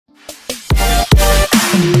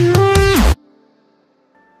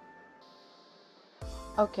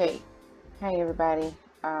Okay, hi everybody.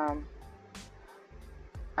 Um,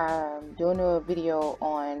 I'm doing a video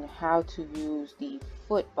on how to use the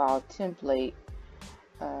football template.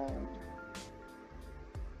 Um,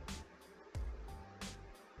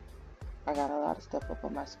 I got a lot of stuff up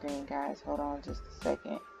on my screen, guys. Hold on just a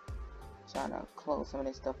second. I'm trying to close some of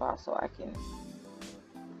this stuff off so I can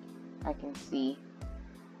see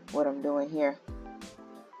what I'm doing here.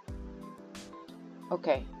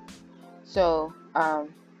 Okay, so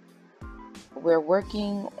we're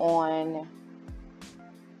working on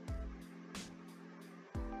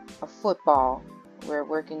a football. We're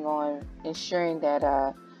working on ensuring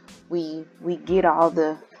that we get all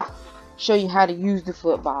the show you how to use the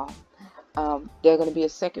football. There's going to be a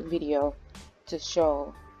second video to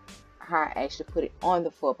show how I actually put it on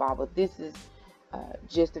the football, but this is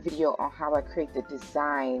just a video on how I create the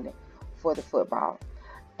design for the football.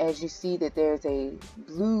 As you see that there's a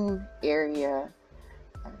blue area,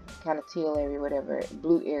 kind of teal area, whatever,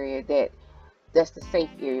 blue area, that's the safe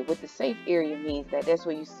area. What the safe area means that's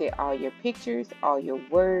where you set all your pictures, all your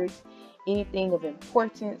words, anything of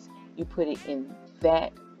importance, you put it in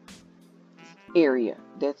that area.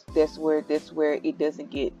 That's where it doesn't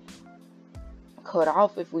get cut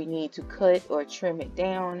off if we need to cut or trim it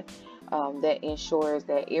down. That ensures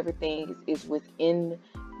that everything is within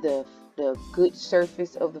the good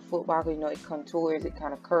surface of the football. You know, it contours, it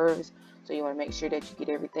kind of curves, so you want to make sure that you get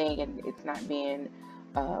everything and it's not being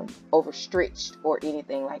overstretched or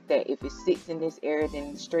anything like that. If it sits in this area,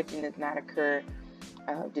 then the stretching does not occur,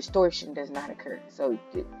 distortion does not occur. So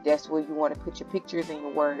that's where you want to put your pictures and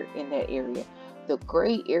your word, in that area. The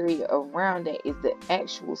gray area around that is the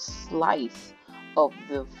actual slice of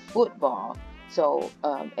the football. So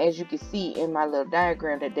as you can see in my little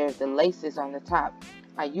diagram, that there's the laces on the top.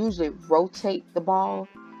 I usually rotate the ball,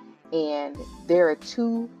 and there are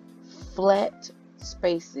two flat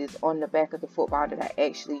spaces on the back of the football that I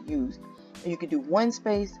actually use. You can do one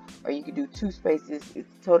space or you can do two spaces.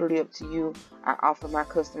 It's totally up to you. I offer my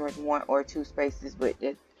customers one or two spaces, but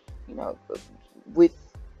it, you know, with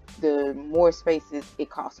the more spaces, it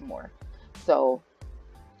costs more. So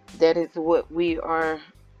that is what we are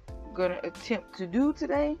gonna attempt to do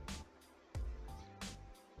today.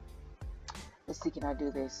 Let's see, can I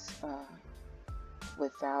do this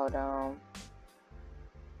without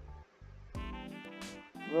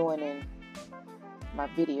ruining my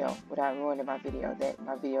video, that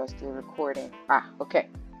my video is still recording. Okay,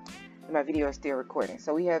 my video is still recording.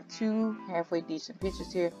 So we have two halfway decent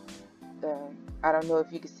pictures here. I don't know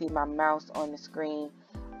if you can see my mouse on the screen,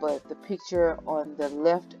 but the picture on the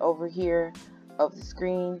left over here of the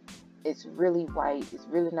screen, it's really white. It's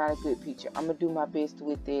really not a good picture. I'm gonna do my best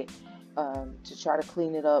with it to try to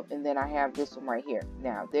clean it up. And then I have this one right here.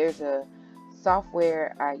 Now there's a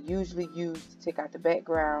software I usually use to take out the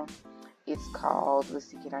background. It's called, let's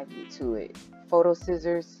see, can I get to it? Photo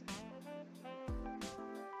Scissors.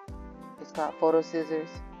 It's called Photo Scissors.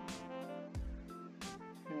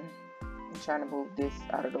 I'm trying to move this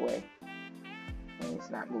out of the way, and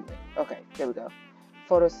it's not moving. Okay, there we go.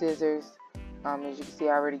 Photo Scissors. As you can see,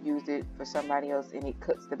 I already used it for somebody else, and it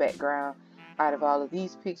cuts the background out of all of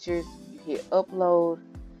these pictures. You hit upload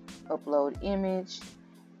image,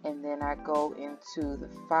 and then I go into the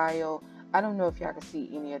file. I don't know if y'all can see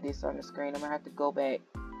any of this on the screen. I'm gonna have to go back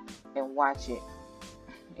and watch it,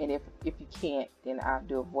 and if you can't, then I'll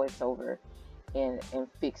do a voiceover and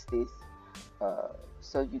fix this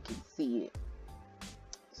so you can see it.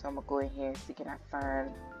 So I'm gonna go in here and see, can I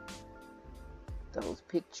find those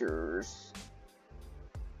pictures.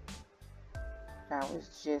 I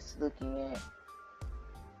was just looking at,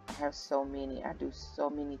 I have so many, I do so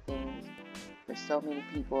many things for so many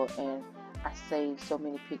people, and I save so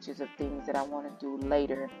many pictures of things that I want to do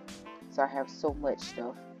later. So I have so much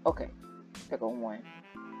stuff. Okay, there go one.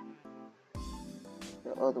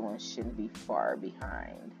 The other one shouldn't be far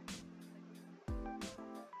behind.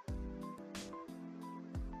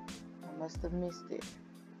 I must have missed it.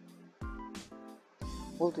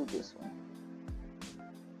 We'll do this one.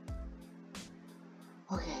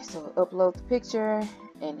 Okay, so upload the picture,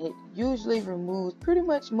 and it usually removes pretty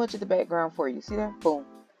much of the background for you. See that? Boom.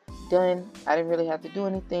 Done. I didn't really have to do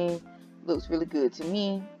anything. Looks really good to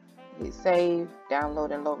me. Hit save,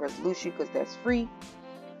 download in low resolution because that's free,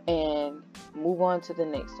 and move on to the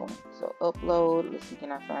next one. So upload. Let's see,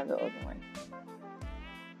 can I find the other one?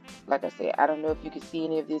 Like I said, I don't know if you can see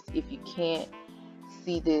any of this. If you can't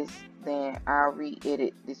see this, then I'll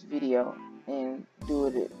re-edit this video and do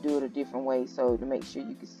it a different way, so to make sure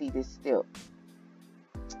you can see this step.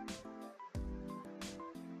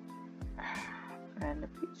 Find the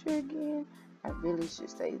picture again. I really should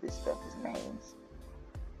say this stuff is names.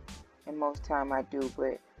 and most time I do,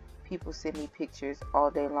 but people send me pictures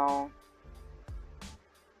all day long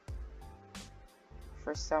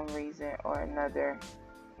for some reason or another.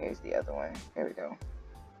 Here's the other one. There we go.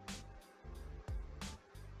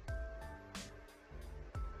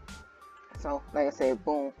 So like I said,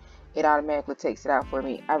 boom, it automatically takes it out for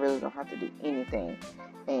me. I really don't have to do anything,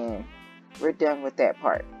 and we're done with that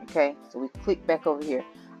part. Okay, so we click back over here.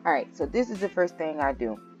 All right, so this is the first thing I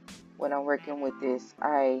do when I'm working with this.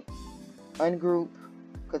 I ungroup,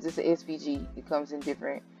 because it's an SVG. It comes in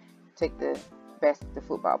different. Take the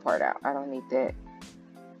football part out. I don't need that,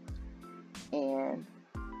 and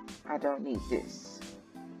I don't need this.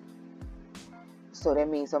 So that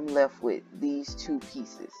means I'm left with these two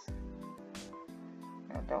pieces.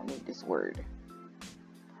 I don't need this word.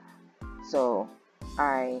 So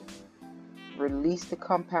I release the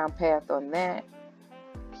compound path on that.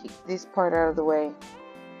 Keep this part out of the way.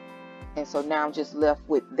 And so now I'm just left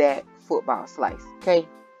with that football slice. Okay.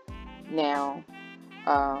 Now,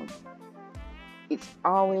 it's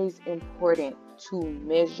always important to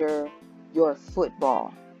measure your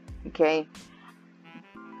football. Okay.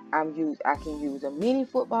 I can use a mini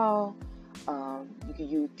football. You can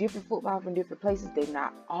use different football from different places. They're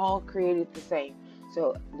not all created the same.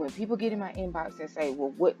 So when people get in my inbox and say,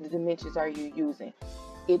 well, what dimensions are you using?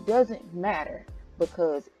 It doesn't matter,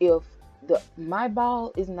 because if my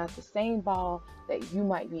ball is not the same ball that you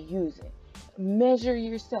might be using, measure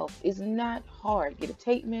yourself. It's not hard. Get a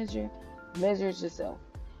tape measure, measure it yourself.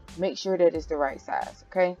 Make sure that it's the right size,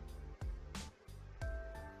 okay?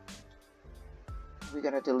 We're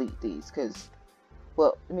going to delete these because,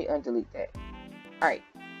 well, let me undelete that. All right,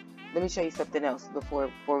 let me show you something else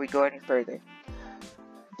before we go any further.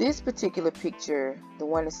 This particular picture, the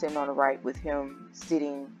one that's sitting on the right with him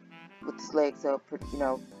sitting with his legs up, you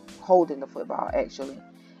know, holding the football, actually,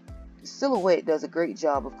 Silhouette does a great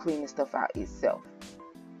job of cleaning stuff out itself.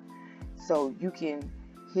 So you can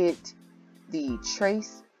hit the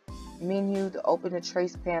trace menu to open the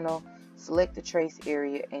trace panel, select the trace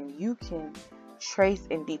area, and you can trace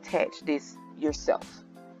and detach this yourself.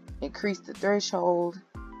 Increase the threshold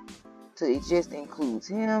to it just includes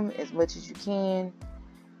him as much as you can.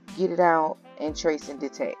 Get it out and trace and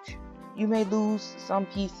detach. You may lose some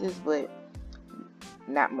pieces, but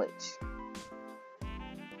not much.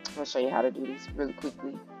 I'm going to show you how to do this really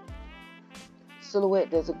quickly.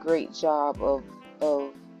 Silhouette does a great job of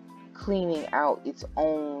cleaning out its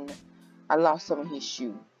own. I lost some of his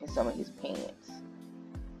shoe and some of his pants.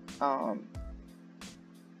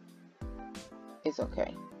 It's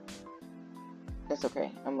okay. That's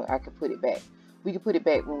okay. I can put it back. We can put it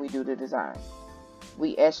back when we do the design.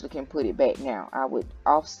 We actually can put it back now. I would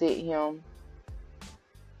offset him.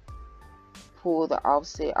 Pull the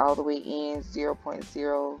offset all the way in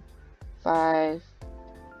 0.05,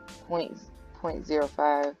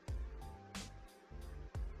 0.05.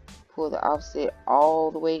 Pull the offset all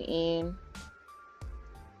the way in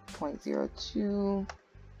 0.02.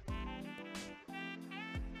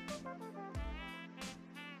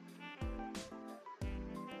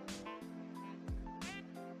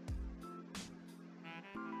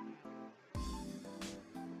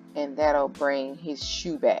 And that'll bring his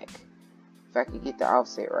shoe back. If I could get the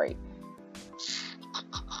offset right.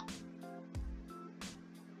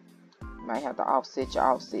 Might have to offset your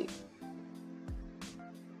offset.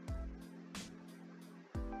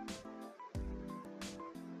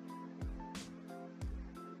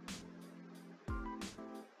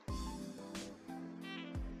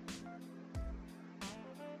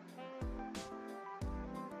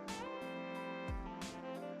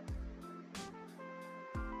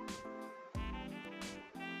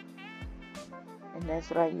 And that's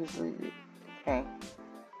what I usually do. Okay.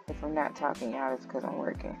 If I'm not talking out, it's because I'm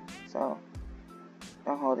working. So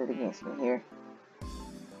don't hold it against me here.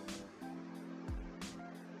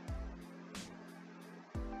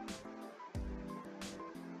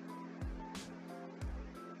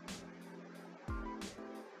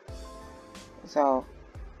 So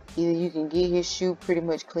either you can get his shoe pretty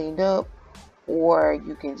much cleaned up, or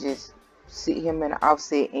you can just sit him in an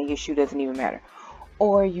offset and your shoe doesn't even matter.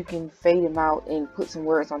 Or you can fade him out and put some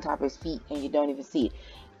words on top of his feet and you don't even see it.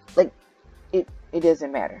 Like, it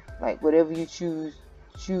doesn't matter. Like, whatever you choose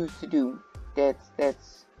to do,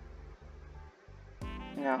 that's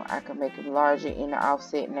you know, I can make him larger in the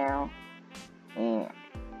offset now and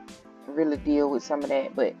really deal with some of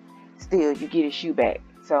that, but still you get his shoe back.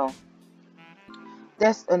 So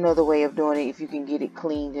that's another way of doing it. If you can get it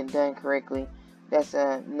cleaned and done correctly, that's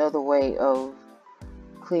another way of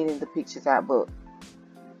cleaning the pictures out. But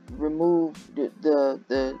remove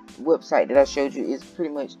the website that I showed you is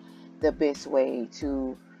pretty much the best way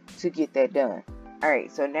to to get that done.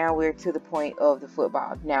 Alright, so now we're to the point of the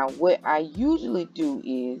football. Now what I usually do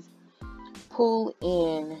is pull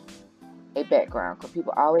in a background, because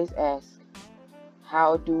people always ask,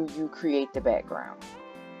 how do you create the background?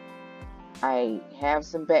 I have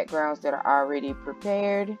some backgrounds that are already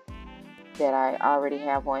prepared, that I already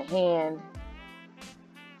have on hand.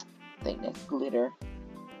 I think that's glitter.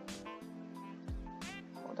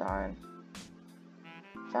 Hold on.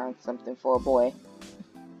 Found something for a boy.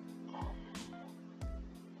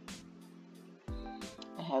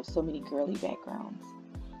 I have so many girly backgrounds,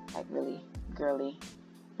 like really girly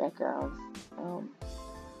backgrounds. I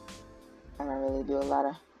don't really do a lot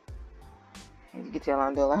of, as you can tell, I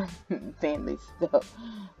don't do a lot of family stuff,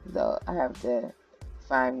 so I have to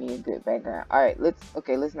find me a good background. Alright, let's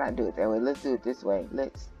not do it that way. Let's do it this way.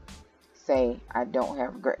 Let's say I don't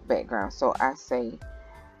have a great background, so I say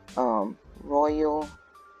royal,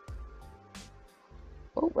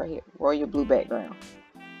 right here, royal blue background.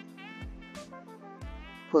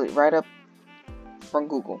 Pull it right up from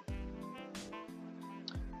Google.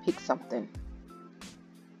 Pick something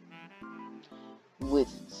with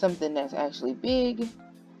something that's actually big,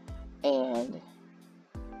 and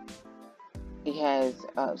it has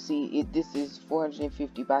this is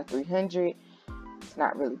 450 by 300. It's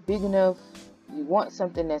not really big enough. You want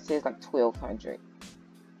something that says like 1200,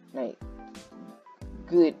 like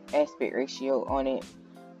good aspect ratio on it,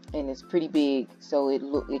 and it's pretty big, so it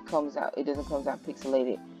doesn't come out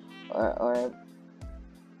pixelated or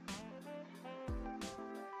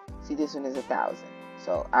see, this one is 1000,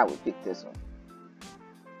 so I would pick this one,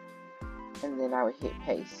 and then I would hit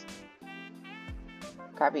paste,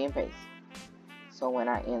 copy and paste. So when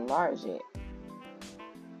I enlarge it,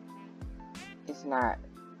 it's not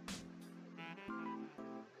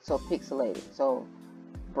so pixelated. So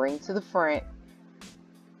bring to the front,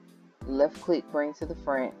 left click, bring to the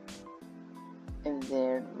front, and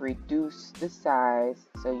then reduce the size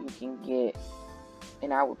so you can get,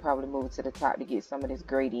 and I would probably move it to the top to get some of this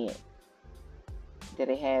gradient that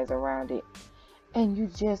it has around it. And you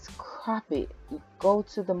just crop it. You go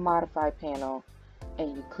to the modify panel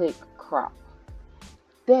and you click crop.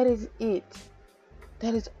 That is it.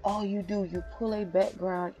 That is all you do. You pull a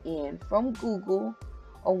background in from Google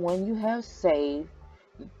or one you have saved.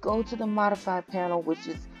 You go to the modify panel, which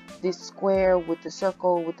is this square with the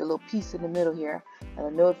circle with the little piece in the middle here. I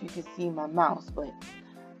don't know if you can see my mouse, but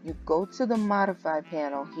you go to the modify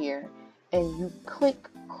panel here and you click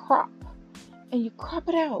crop and you crop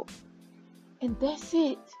it out, and that's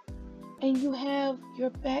it. And you have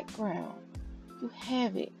your background. You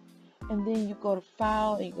have it. And then you go to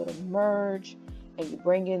file and you go to merge and you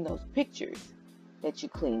bring in those pictures that you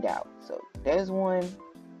cleaned out. So there's one,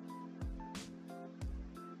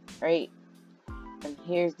 right? And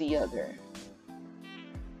here's the other.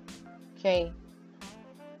 Okay,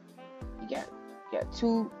 you got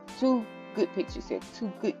two good pictures here,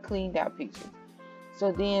 two good cleaned out pictures.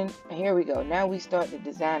 So then here we go. Now we start the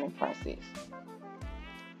designing process.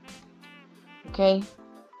 Okay,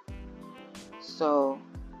 so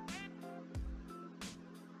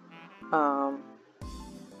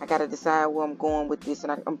I gotta decide where I'm going with this,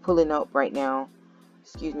 and I'm pulling up right now.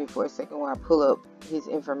 Excuse me for a second while I pull up his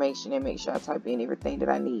information and make sure I type in everything that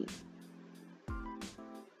I need.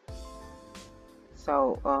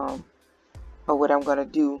 So or what I'm gonna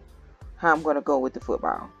do, how I'm gonna go with the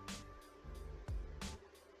football.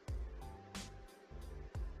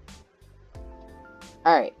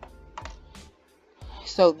 Alright,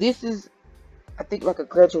 so this is, I think, like a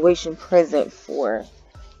graduation present for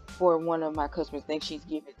one of my customers. I think she's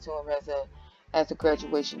giving it to him as a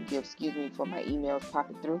graduation gift. Excuse me for my emails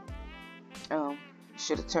popping through.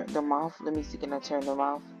 Should have turned them off. Let me see, can I turn them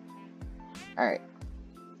off? Alright.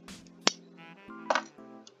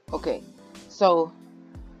 Okay, so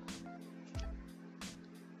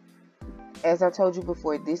as I told you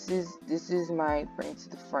before, this is my bring to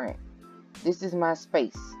the front. This is my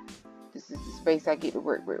space. This is the space I get to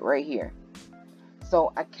work with right here.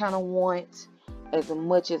 So I kind of want as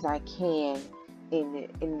much as I can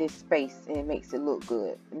in this space, and it makes it look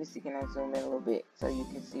good. Let me see, can I zoom in a little bit so you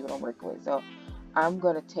can see what I'm working with? So I'm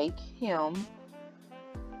gonna take him.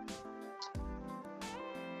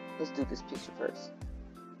 Let's do this picture first.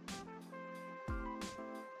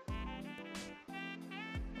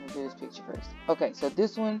 Do this picture first. Okay, so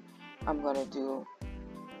this one I'm gonna do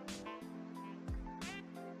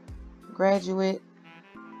graduate,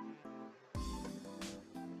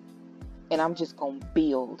 and I'm just gonna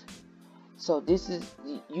build. So this is,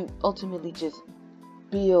 you ultimately just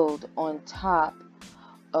build on top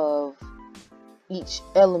of each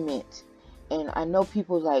element, And I know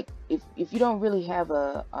people like, if you don't really have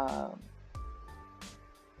a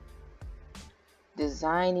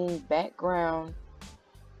designing background,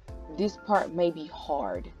 this part may be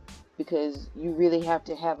hard, because you really have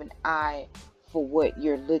to have an eye for what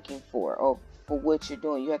you're looking for, or for what you're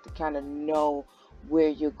doing. You have to kind of know where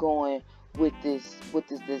you're going with this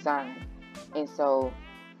design. And so,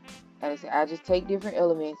 like I said, I just take different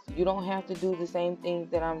elements. You don't have to do the same things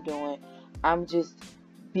that I'm doing. I'm just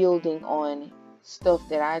building on stuff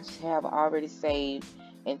that I just have already saved,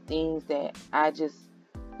 and things that I just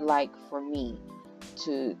like for me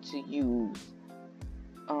to use.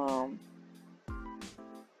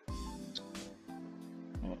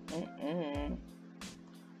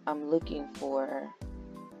 I'm looking for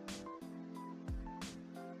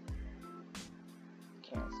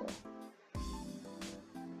cancel.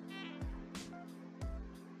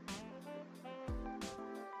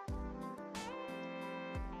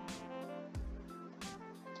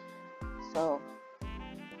 So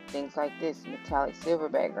things like this, metallic silver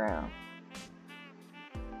background.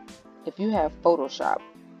 If you have Photoshop,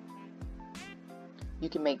 you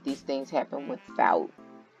can make these things happen without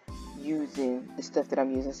using the stuff that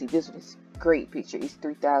I'm using. See, this one is a great picture. It's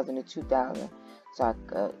 3000 to 2000.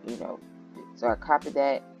 So I copied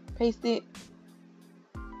that, paste it,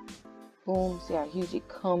 boom. See how huge it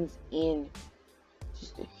comes in,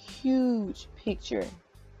 just a huge picture.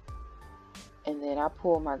 And then I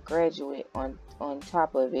pull my graduate on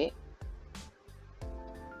top of it,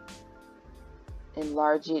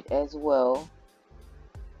 enlarge it as well,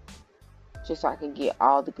 just so I can get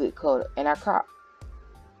all the good color. And I crop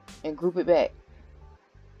and group it back,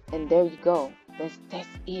 and there you go. That's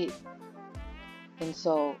it. And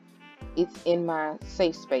so it's in my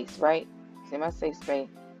safe space, right? It's in my safe space.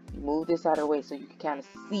 You move this out of the way so you can kind of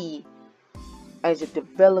see as you're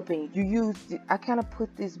developing. I kind of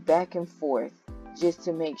put this back and forth just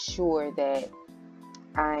to make sure that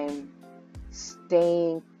I'm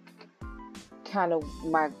staying kind of,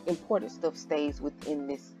 my important stuff stays within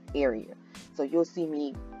this area. So you'll see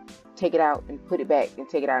me take it out and put it back, and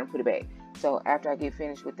take it out and put it back. So after I get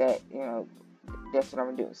finished with that, that's what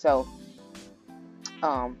I'm gonna do. So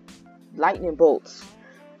lightning bolts,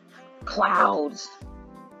 clouds,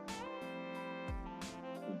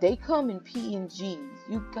 they come in PNGs.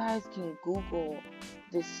 You guys can Google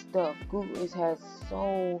this stuff. Google, it has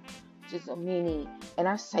just a many, and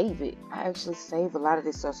I save it. I actually save a lot of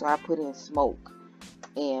this stuff. So I put in smoke,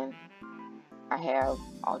 and I have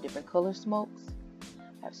all different color smokes.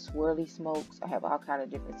 I have swirly smokes. I have all kind of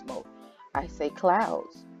different smoke. I say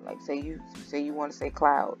clouds, like say you want to say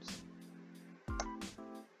clouds,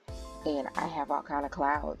 and I have all kind of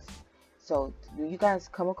clouds. So when you guys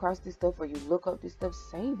come across this stuff, or you look up this stuff,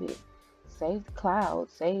 save it. Save the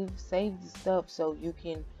clouds. Save the stuff so you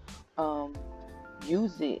can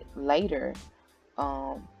use it later.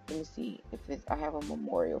 Let me see if I have a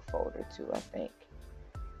memorial folder too, I think.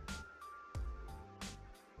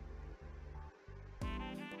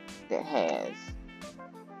 That has,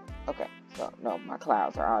 okay, so no, my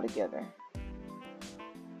clouds are all together.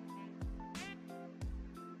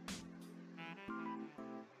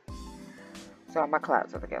 So my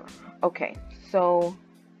clouds are together. Okay, so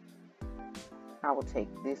I will take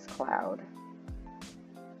this cloud,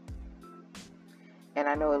 and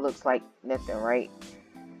I know it looks like nothing, right?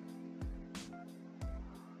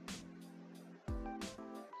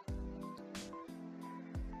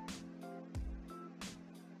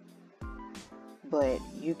 But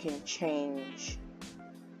you can change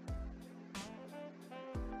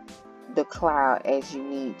the cloud as you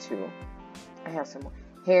need to. I have some more.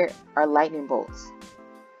 Here are lightning bolts,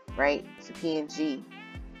 right? It's a PNG.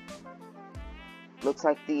 Looks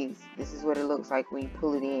like these. This is what it looks like when you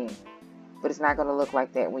pull it in. But it's not going to look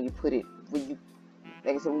like that when you put it, like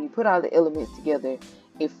I said, when you put all the elements together,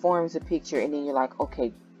 it forms a picture, and then you're like,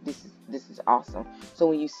 okay, this is awesome. So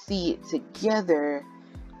when you see it together,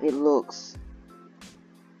 it looks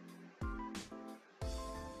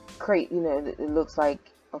great. It looks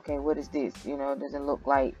like, okay, what is this? It doesn't look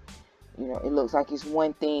like, it looks like it's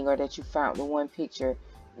one thing, or that you found the one picture.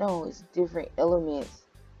 No, it's different elements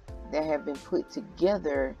that have been put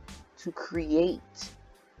together to create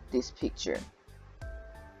this picture.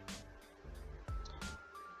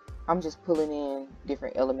 I'm just pulling in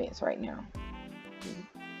different elements right now.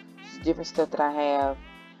 Just different stuff that I have,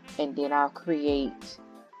 and then I'll create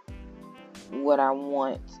what I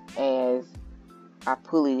want as I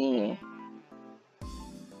pull it in.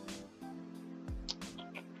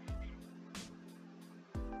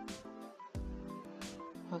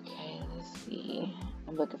 Okay, let's see.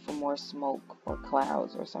 I'm looking for more smoke or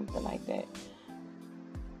clouds or something like that.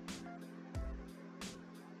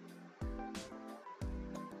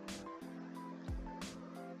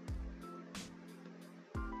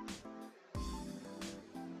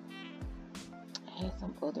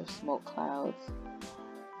 other smoke clouds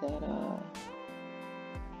that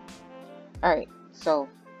alright, so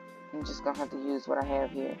I'm just gonna have to use what I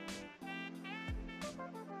have here.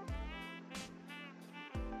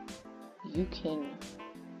 You can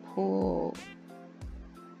pull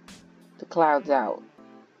the clouds out.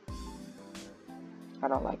 I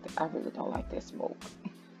don't like that. I really don't like that smoke.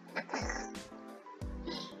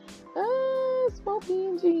 Smoke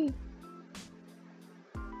PNG.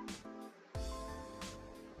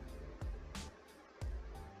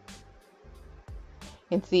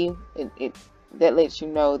 And see, it that lets you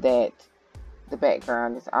know that the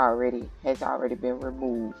background has already been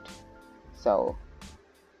removed. So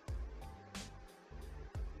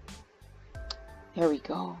there we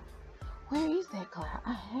go. Where is that cloud?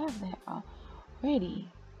 I have that already.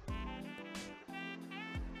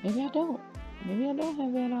 Maybe I don't. Maybe I don't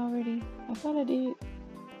have that already. I thought I did.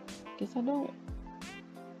 Guess I don't.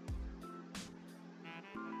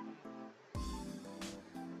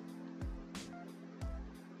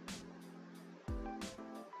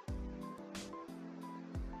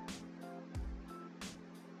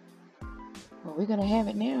 Well, we're gonna have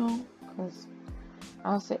it now, because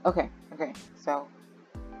I'll say, okay, so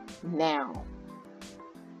now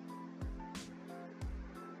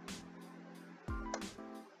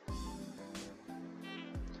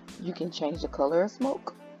you can change the color of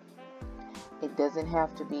smoke. It doesn't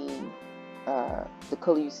have to be the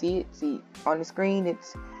color you see it. See, on the screen,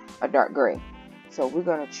 it's a dark gray. So we're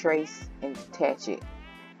gonna trace and detach it.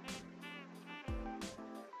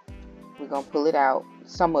 We're gonna pull it out,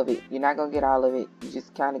 some of it. You're not gonna get all of it. You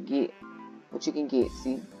just kind of get what you can get.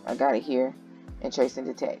 See, I got it here, and trace and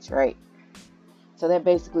detach, right? So that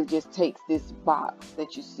basically just takes this box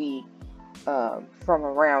that you see from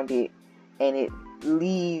around it, and it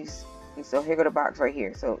leaves. And so here go the box right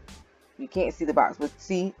here. So you can't see the box, but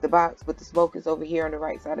see the box, but the smoke is over here on the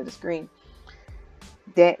right side of the screen.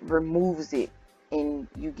 That removes it, and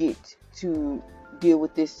you get to deal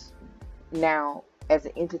with this now as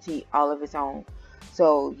an entity all of its own.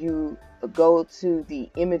 So you go to the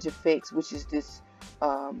image effects, which is this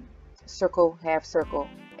circle, half circle,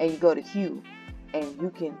 and you go to hue, and you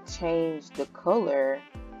can change the color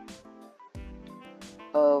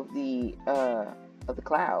of the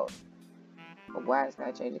cloud. But why it's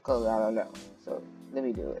not changing color, I don't know. So let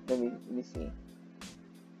me do it. Let me see.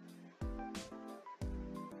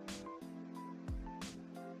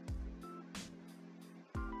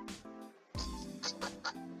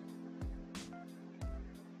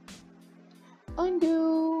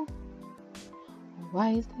 Undo.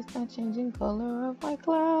 Why is this not changing color of my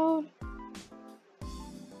cloud?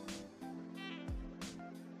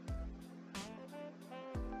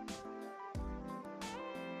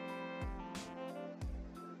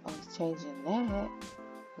 Oh, it's changing that,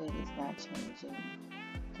 but it's not changing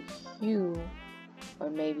the hue. Or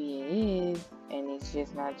maybe it is, and it's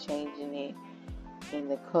just not changing it in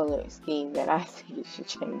the color scheme that I think it should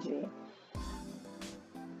change it.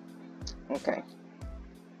 Okay.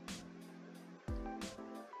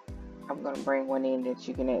 I'm going to bring one in that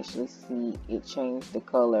you can actually see it change the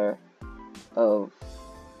color of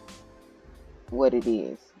what it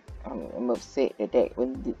is. I'm upset that that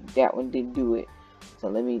one didn't do it. So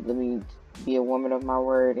let me be a woman of my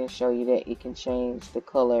word and show you that it can change the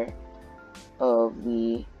color of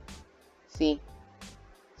the, see?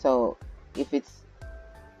 So if it's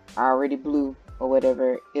already blue or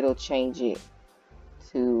whatever, it'll change it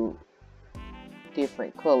to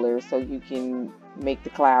different colors, so you can make the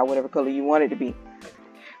cloud whatever color you want it to be.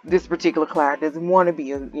 This particular cloud doesn't want to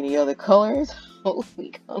be any other colors, so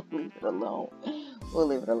we gonna leave it alone. We'll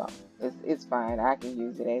leave it alone. It's fine. I can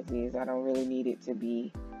use it as is. I don't really need it to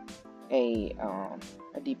be a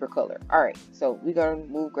deeper color. All right, so we're gonna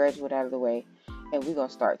move graduate out of the way, and we're gonna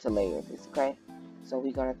start to layer this. Okay, so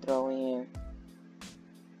we're gonna throw in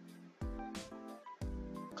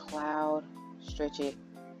cloud, stretch it,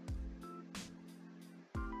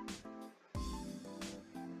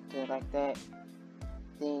 do it like that.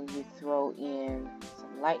 Then you throw in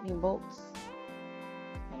some lightning bolts,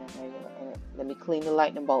 and let me clean the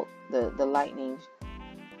lightning bolt, the lightning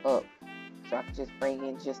up, so I can just bring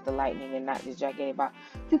in just the lightning and not this gigantic box.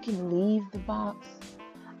 You can leave the box.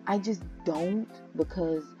 I just don't,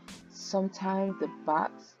 because sometimes the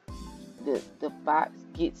box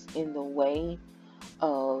gets in the way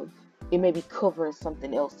of, it may be covering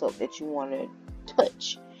something else up that you want to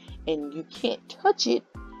touch, and you can't touch it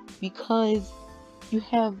because you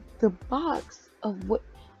have the box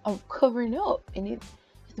of covering up, and you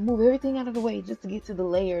have to move everything out of the way just to get to the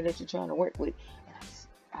layer that you're trying to work with. And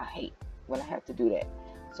I hate when I have to do that.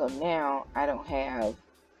 So now I don't have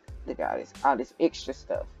look at all this extra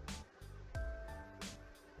stuff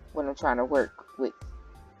when I'm trying to work with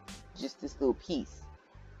just this little piece.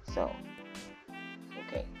 So,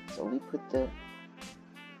 okay, so we put the,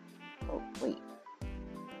 oh, wait.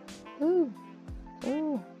 Ooh,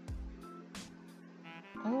 ooh,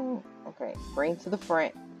 oh, okay, bring to the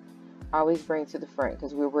front. Always bring to the front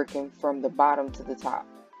because we're working from the bottom to the top.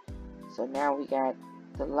 So now we got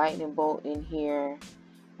the lightning bolt in here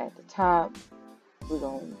at the top. We're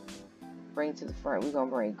going to bring to the front. We're going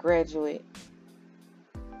to bring graduate.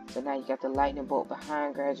 So now you got the lightning bolt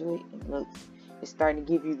behind graduate. And look, it's starting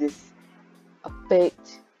to give you this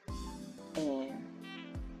effect. And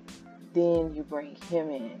then you bring him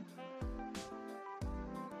in.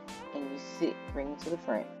 And you sit, bring him to the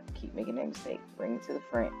front. Keep making that mistake. Bring him to the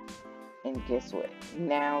front. And guess what?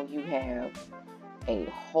 Now you have a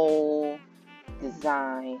whole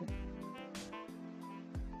design.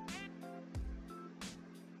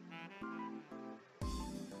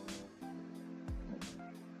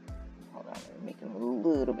 Hold on, let me make him a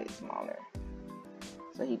little bit smaller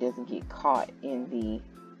so he doesn't get caught in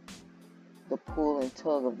the pull and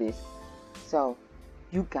tug of this. So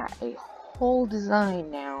you got a whole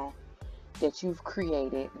design now that you've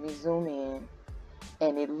created. Let me zoom in.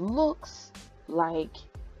 And it looks like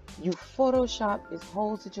you photoshopped this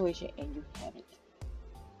whole situation and you haven't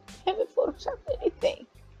photoshopped anything.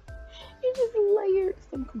 You just layered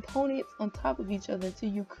some components on top of each other until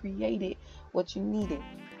you created what you needed.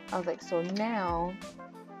 I was like, so now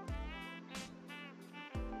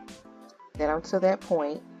that I'm to that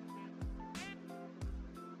point,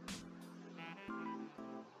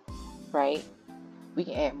 right, we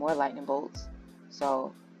can add more lightning bolts.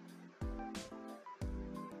 So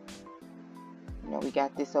we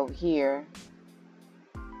got this over here,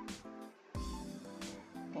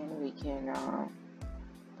 and we can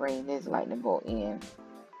bring this lightning bolt in.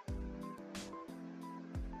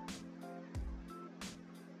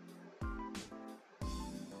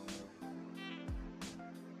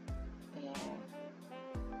 And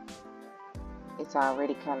it's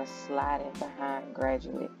already kind of sliding behind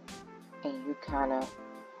graduate, and you kind of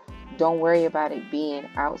don't worry about it being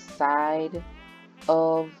outside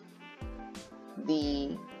of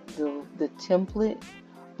the template,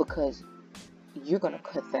 because you're gonna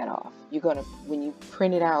cut that off. When you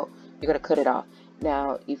print it out, you're gonna cut it off.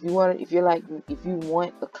 Now, if you want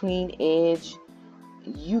a clean edge,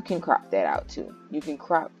 you can crop that out too. You can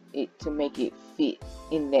crop it to make it fit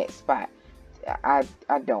in that spot. I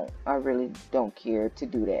really don't care to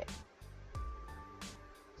do that.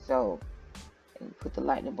 So, you put the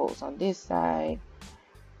lightning bolts on this side.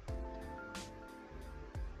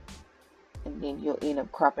 And then you'll end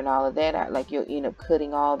up cropping all of that out. Like, you'll end up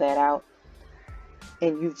cutting all that out.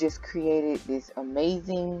 And you've just created this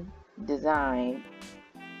amazing design.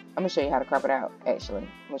 I'm going to show you how to crop it out, actually.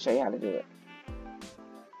 I'm going to show you how to do it.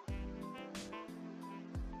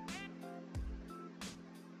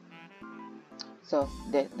 So,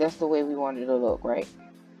 that's the way we wanted it to look, right?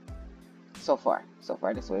 So far, that's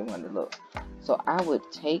the way we wanted it to look. So, I would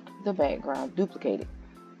take the background, duplicate it.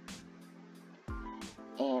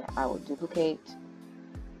 And I will duplicate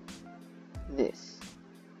this.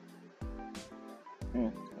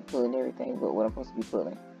 I'm pulling everything but what I'm supposed to be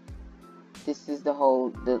pulling. This is the whole,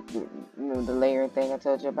 the layering thing I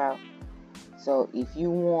told you about. So if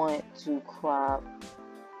you want to crop,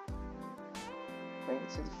 bring it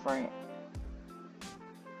to the front.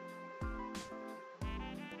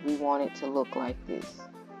 We want it to look like this.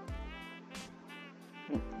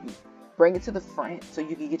 Bring it to the front so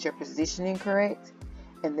you can get your positioning correct.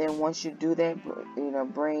 And then once you do that,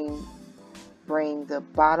 bring the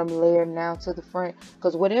bottom layer now to the front,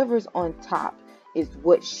 because whatever's on top is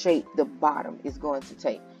what shape the bottom is going to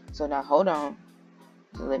take. So now hold on.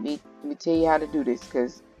 So let me tell you how to do this,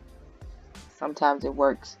 because sometimes it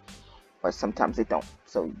works or sometimes it don't.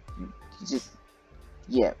 So you just,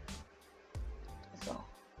 yeah. So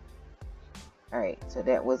alright, so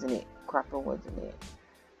that wasn't it. Cropping wasn't it.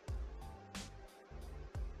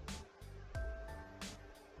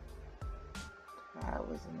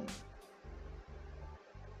 Wasn't it?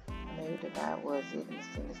 Maybe the divide was it. Let me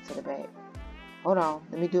send this to the back. Hold on.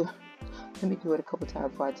 Let me do it a couple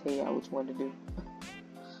times before I tell y'all which one to do.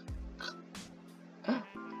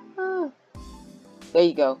 There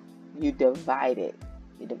you go. You divide it.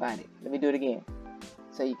 Let me do it again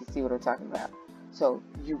so you can see what I'm talking about. So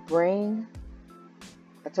you bring,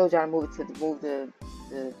 I told y'all to move the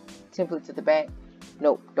template to the back.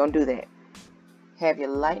 Nope, don't do that. Have your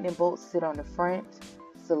lightning bolt sit on the front.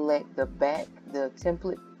 Select the back, the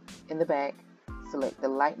template in the back. Select the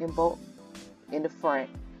lightning bolt in the front,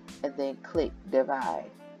 and then click divide.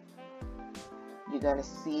 you're gonna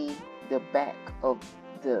see the back of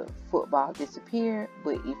the football disappear,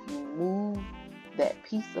 but if you move that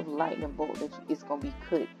piece of lightning bolt, it's gonna be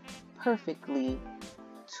cut perfectly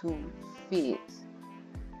to fit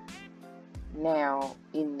now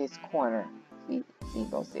in this corner. See, it's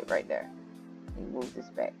gonna sit right there. You move this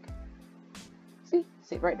back. See,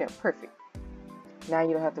 sit right there, perfect. Now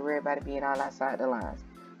you don't have to worry about it being all outside the lines.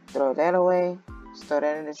 Throw that away, just throw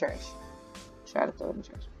that in the trash. Try to throw it in the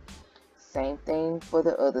trash. Same thing for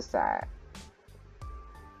the other side.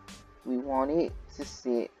 We want it to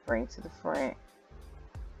sit, bring to the front.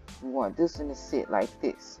 We want this one to sit like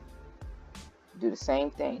this. Do the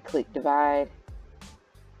same thing, click divide,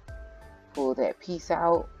 pull that piece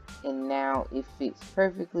out, and now it fits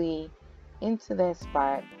perfectly into that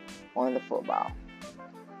spot on the football.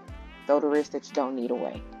 Throw the rest that you don't need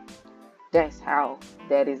away. That's how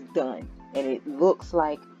that is done. And it looks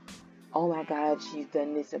like, oh my God, she's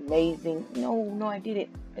done this amazing. No, I didn't.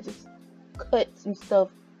 I just cut some stuff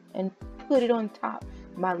and put it on top.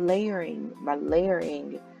 My layering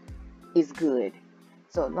is good.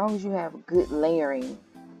 So as long as you have good layering,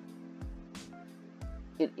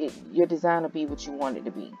 your design will be what you want it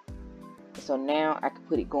to be. So now I can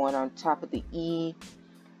put it going on top of the E,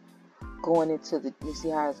 going into the, you see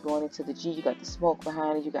how it's going into the G. You got the smoke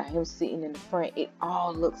behind it. You got him sitting in the front. It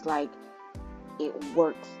all looks like it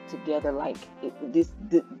works together. Like this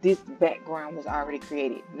background was already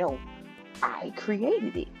created. No, I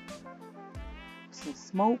created it. Some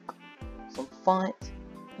smoke, some font,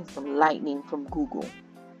 and some lightning from Google.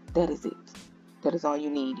 That is it. That is all you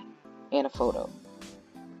need, and a photo.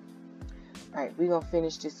 Alright, we're going to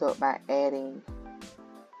finish this up by adding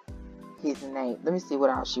his name. Let me see what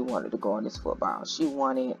else she wanted to go on this football. She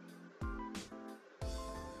wanted,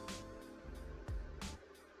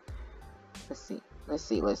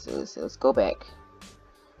 let's go back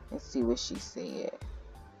and see what she said.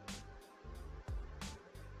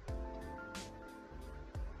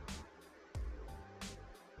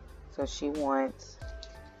 So she wants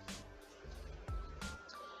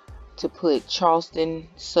to put Charleston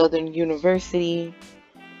Southern University,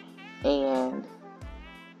 and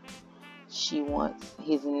she wants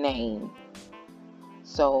his name.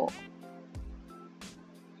 So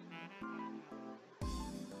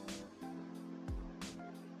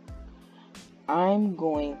I'm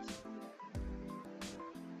going to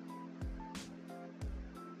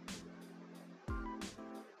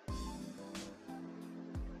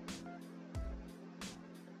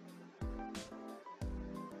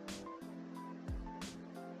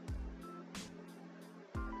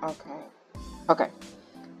Okay.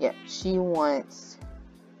 Yep, she wants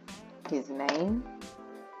his name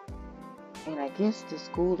and I guess the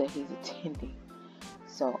school that he's attending.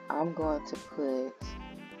 So I'm going to put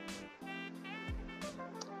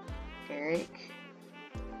Eric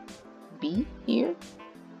B here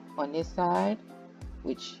on this side,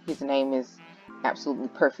 which his name is absolutely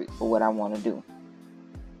perfect for what I want to do.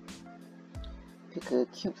 Pick a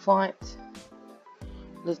cute font.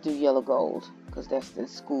 Let's do yellow gold because that's the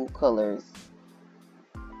school colors,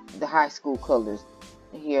 the high school colors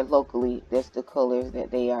here locally. That's the colors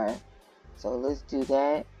that they are. So let's do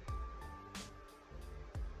that.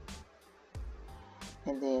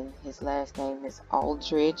 And then his last name is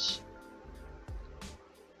Aldridge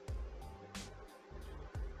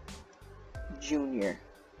Jr.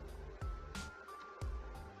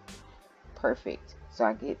 Perfect. So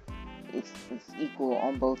I get it's equal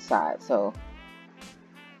on both sides. So,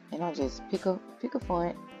 and I'll just pick a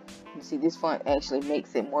font. You see, this font actually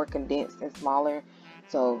makes it more condensed and smaller,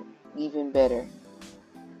 so even better.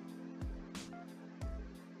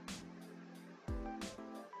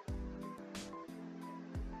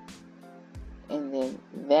 And then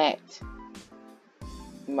that,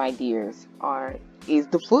 my dears, is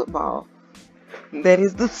the football. That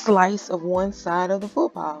is the slice of one side of the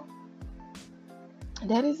football.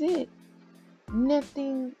 That is it.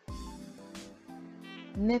 Nothing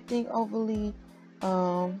overly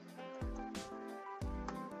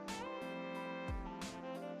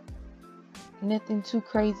nothing too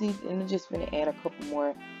crazy. And I'm just gonna add a couple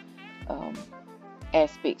more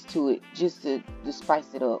aspects to it just to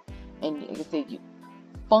spice it up. And like I said,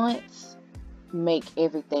 fonts make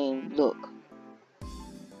everything look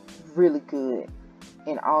really good,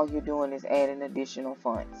 and all you're doing is adding additional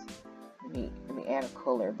fonts. Let me add a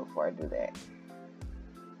color before I do that.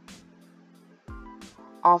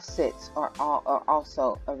 Offsets are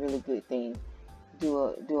also a really good thing.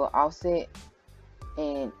 Do an offset,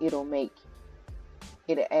 and it'll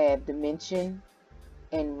add dimension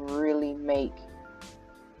and really make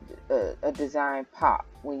a design pop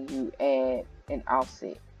when you add an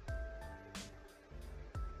offset.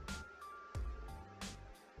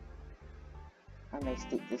 I may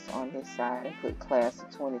stick this on this side and put class of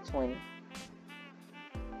 2020.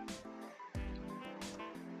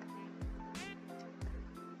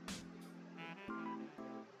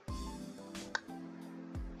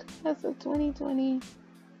 Class of 2020.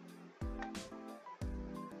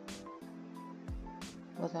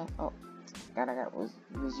 Was I? Oh, God, was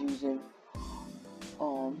using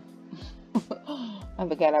I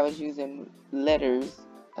forgot I was using letters.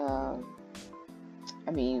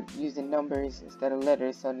 Using numbers instead of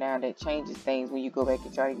letters. So now that changes things when you go back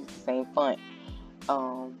and try to use the same font.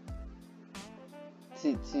 To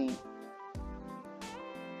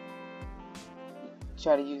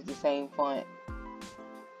try to use the same font,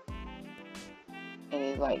 and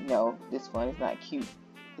it's like, no, this font is not cute.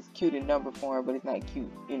 It's cute in number form, but it's not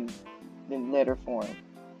cute in letter form.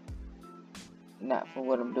 Not for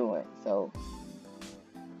what I'm doing. So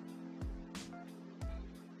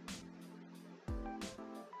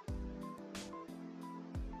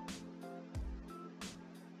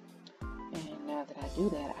and now that I do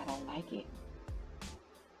that, I don't like it.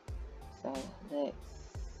 So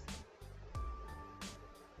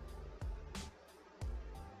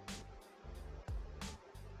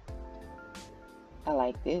I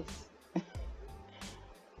like this.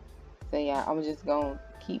 So yeah, I'm just gonna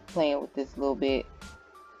keep playing with this a little bit.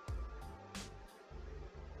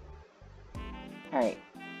 Alright.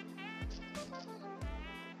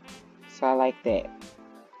 So I like that.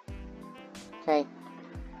 Okay.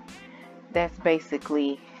 That's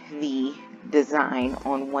basically the design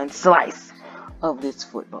on one slice of this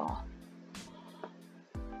football.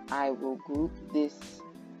 I will group this.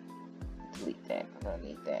 Delete that. I don't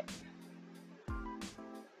need that.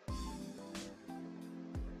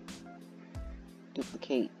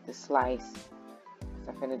 Duplicate the slice.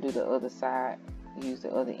 I'm going to do the other side. Use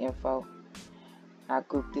the other info. I'll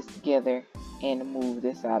group this together and move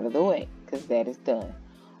this out of the way because that is done.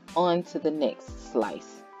 On to the next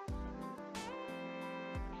slice.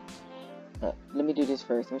 Let me do this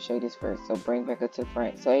first. Let me show you this first. So bring back up to the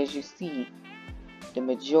front. So as you see, the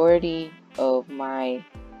majority of my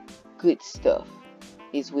good stuff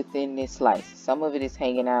is within this slice. Some of it is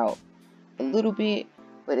hanging out a little bit,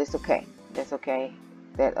 but it's okay. That's okay.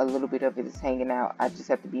 That a little bit of it is hanging out. I just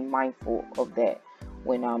have to be mindful of that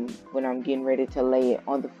when I'm getting ready to lay it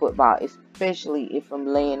on the football, especially if I'm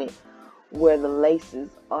laying it where the laces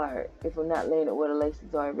are. If I'm not laying it where the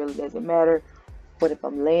laces are, it really doesn't matter. But if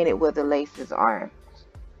I'm laying it where the laces are,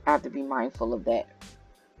 I have to be mindful of that.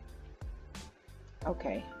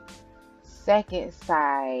 Okay. Second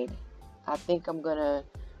side, I think I'm gonna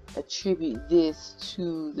attribute this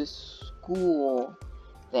to the school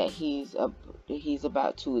that he's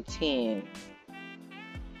about to attend,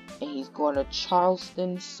 and he's going to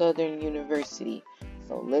Charleston Southern University.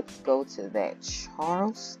 So let's go to that.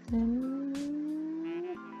 Charleston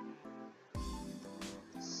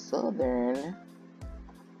Southern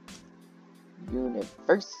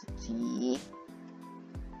University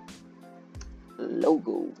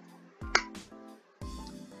logo.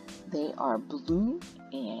 They are blue,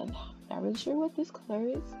 and I'm not really sure what this color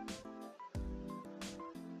is.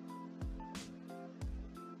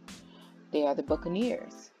 They are the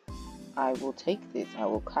Buccaneers. I will take this. I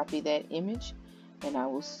will copy that image, and I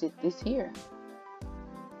will sit this here.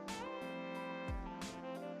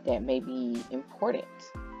 That may be important.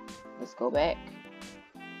 Let's go back.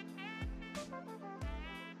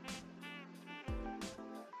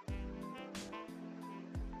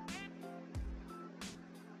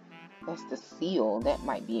 That's the seal. That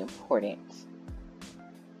might be important.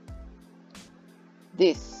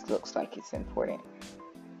 This looks like it's important.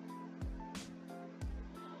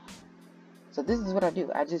 So this is what I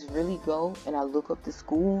do. I just really go and I look up the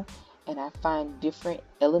school and I find different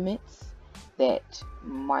elements that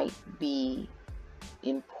might be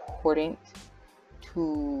important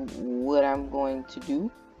to what I'm going to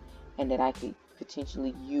do and that I could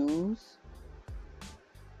potentially use.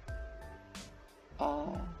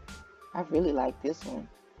 I really like this one.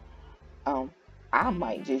 I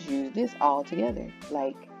might just use this all together.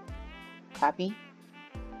 Like copy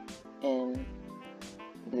and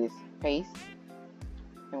this, paste,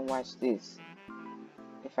 and watch this.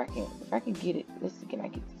 If I can get it. Let's see, can I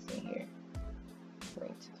get this in here?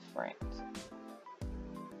 Bring to the front.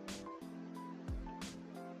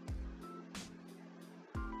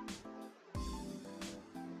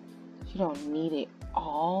 You don't need it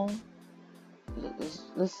all.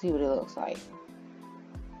 Let's see what it looks like.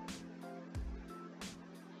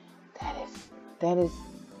 That is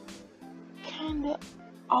kind of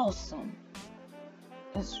awesome.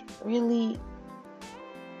 That's really,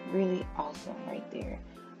 really awesome right there.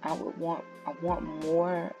 I want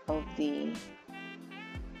more of the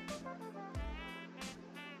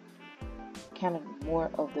kind of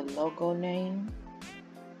more of the logo name.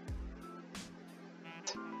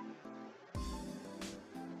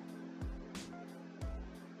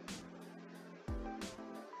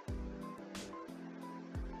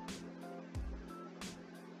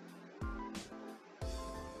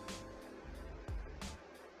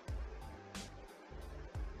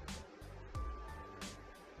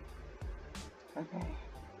 Okay.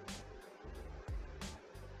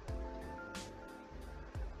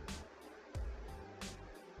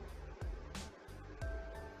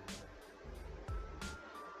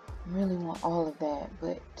 I really want all of that,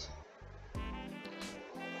 but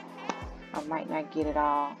I might not get it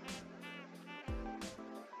all.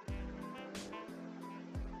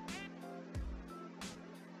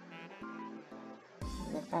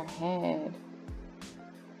 If I had,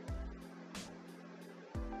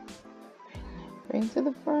 bring to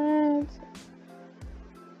the front.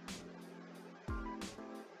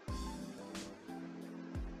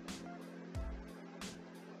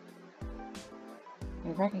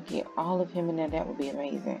 If I could get all of him in there, that would be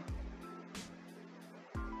amazing.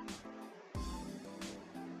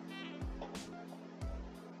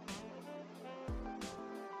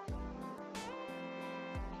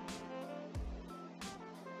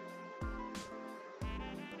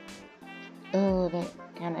 Oh, that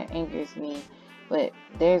kind of angers me. But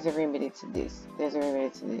there's a remedy to this. There's a remedy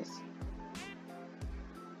to this.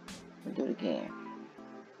 We'll do it again.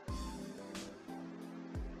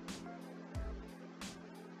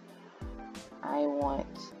 I want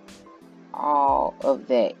all of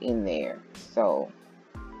that in there. So,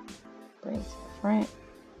 bring to the front.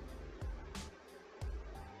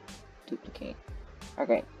 Duplicate.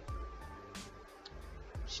 Okay.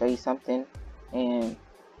 Show you something, and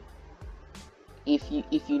if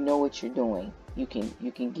you know what you're doing, you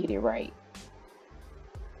can get it right.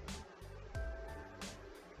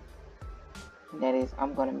 And that is,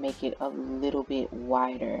 I'm gonna make it a little bit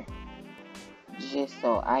wider, just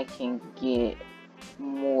so I can get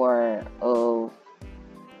more of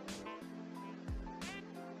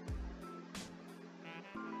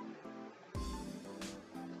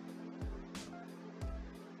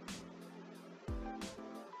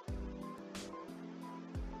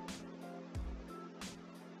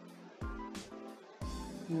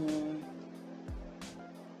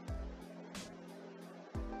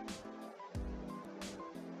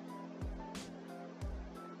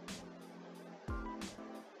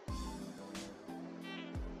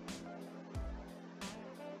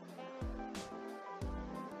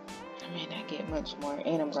I may not get much more,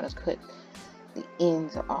 and I'm gonna cut the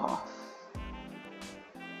ends off.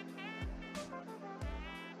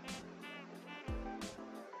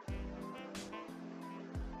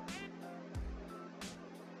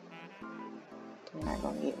 I'm not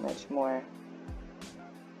gonna get much more.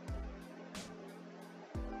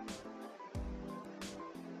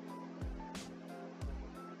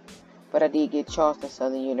 But I did get Charleston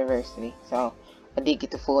Southern University, so I did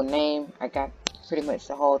get the full name. I got pretty much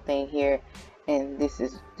the whole thing here, and this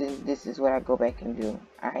is what I go back and do.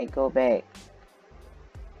 I go back,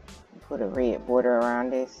 put a red border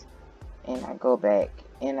around this, and I go back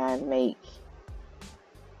and I make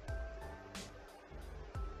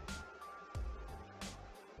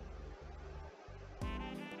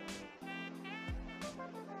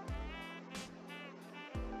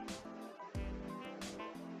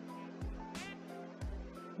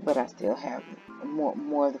but I still have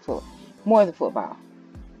more of the football.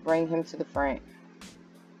 Bring him to the front.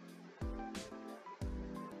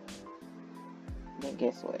 Then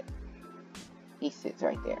guess what? He sits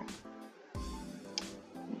right there.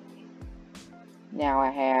 Now I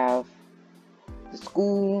have the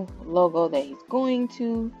school logo that he's going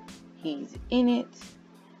to. He's in it.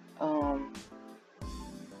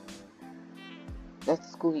 That's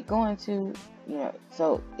the school he's going to. You know,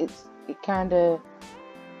 so it kind of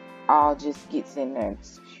all just gets in there.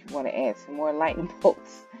 You want to add some more lightning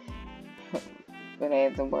bolts. Gonna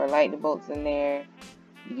add some more lightning bolts in there.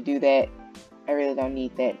 You can do that. I really don't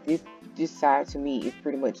need that. This side to me is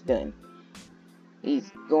pretty much done.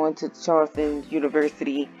 He's going to Charleston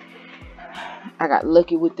University. I got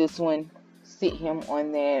lucky with this one. Sit him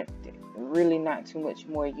on there. Really not too much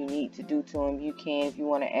more you need to do to him. You can, if you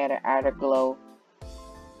want to add an outer glow,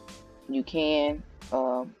 you can.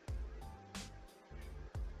 Oh,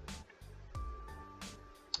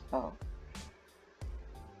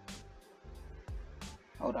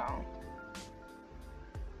 hold on.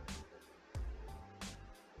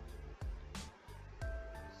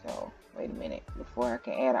 So wait a minute, before I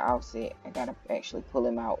can add an offset, I gotta actually pull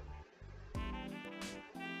him out.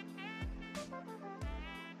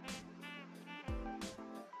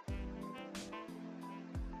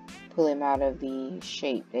 pull him out of the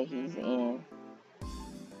shape that he's in.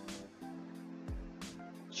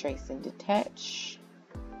 Trace and detach.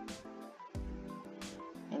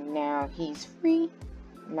 And now he's free,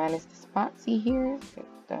 minus the spotsy here,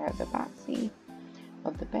 the boxy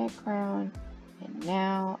of the background. And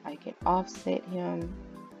now I can offset him,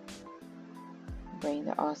 bring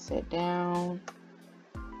the offset down,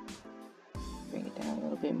 bring it down a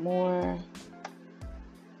little bit more.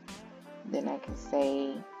 Then I can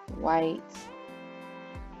say white,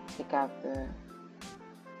 take out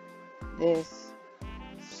this,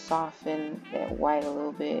 soften that white a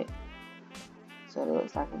little bit so it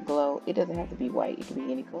looks like a glow. It doesn't have to be white, it can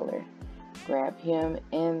be any color. Grab him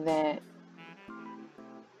and that,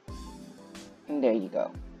 and there you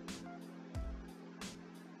go.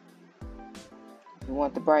 If you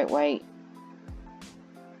want the bright white,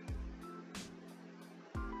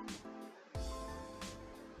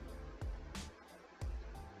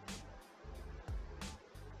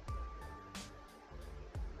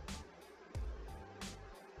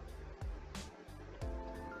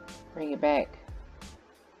 bring it back.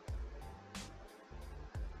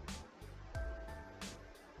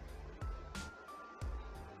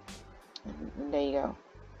 And there you go.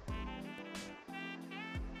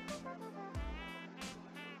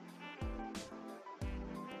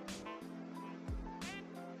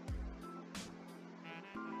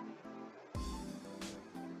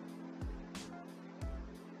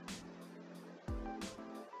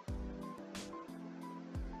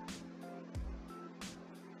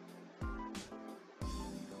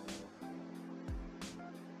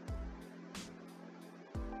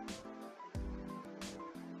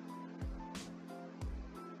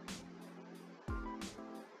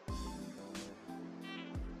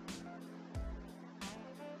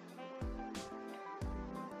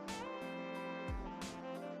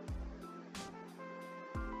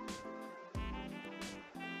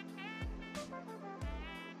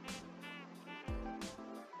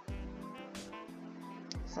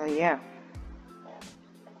 So yeah,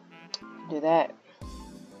 do that.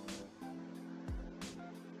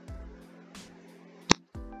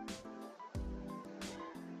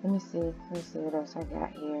 Let me see what else I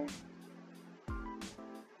got here.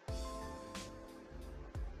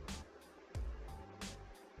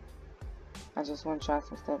 I just want to try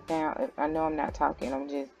some stuff down. I know I'm not talking. I'm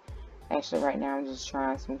just actually right now. I'm just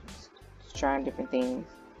trying different things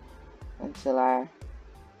until I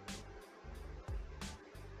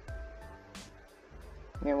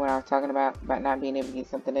remember what I was talking about not being able to get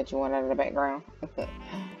something that you want out of the background.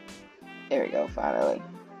 There we go. Finally.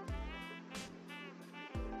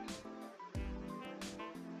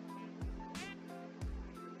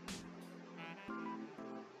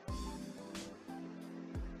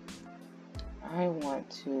 I want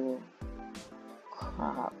to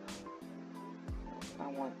crop. I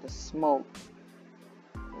want the smoke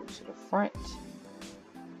to the front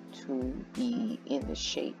to be in the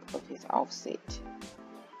shape of his offset.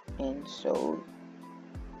 And so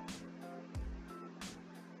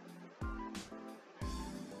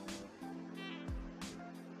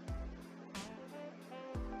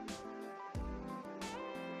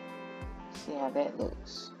see how that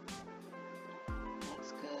looks.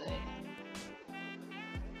 That's good.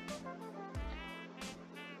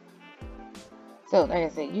 So like I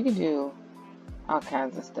said, you can do all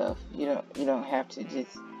kinds of stuff. You don't have to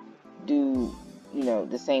just do,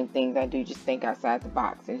 the same things I do. Just think outside the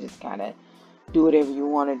box and just kind of do whatever you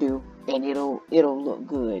want to do, and it'll look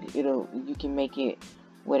good. You can make it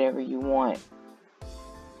whatever you want.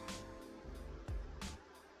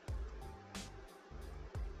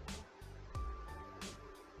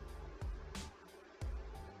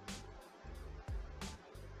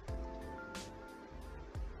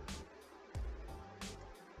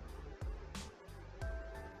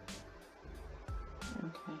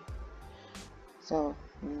 Okay. So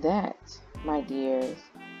that, my dears,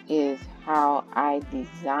 is how I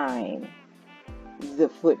design the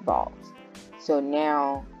footballs. So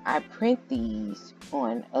now I print these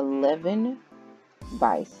on 11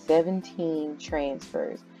 by 17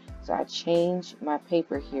 transfers. So I changed my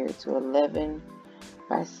paper here to 11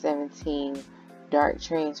 by 17 dark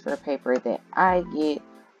transfer paper that I get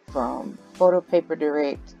from Photo Paper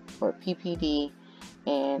Direct or PPD,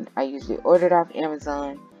 and I usually order it off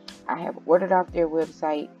Amazon. I have ordered off their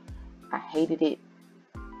website. I hated it.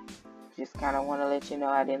 Just kind of want to let you know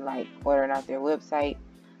I didn't like ordering off their website.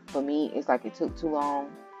 For me, it's like it took too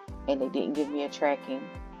long and they didn't give me a tracking.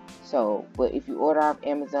 So, but if you order off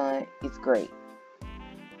Amazon, it's great.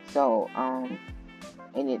 So,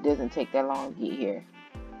 and it doesn't take that long to get here.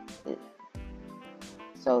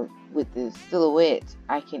 So with the silhouette,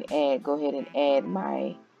 I can go ahead and add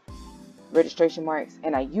my registration marks.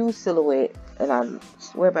 And I use silhouette, and I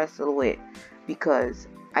swear by silhouette, because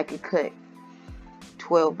I can cut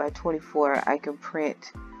 12 by 24. I can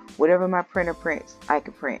print whatever my printer prints. I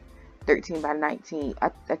can print 13 by 19. I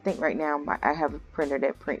think right now I have a printer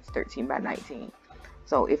that prints 13 by 19.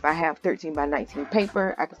 So if I have 13 by 19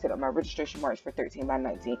 paper, I can set up my registration marks for 13 by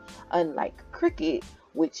 19. Unlike Cricut,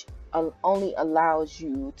 which only allows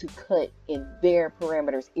you to cut in their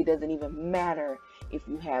parameters. It doesn't even matter if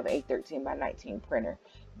you have a 13 by 19 printer.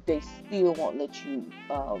 They still won't let you,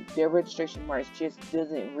 their registration marks just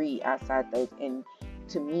doesn't read outside those. And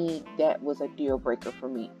to me, that was a deal breaker for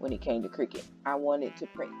me when it came to Cricut. I wanted to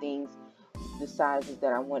print things the sizes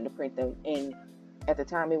that I wanted to print them in. At the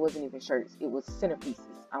time, it wasn't even shirts, it was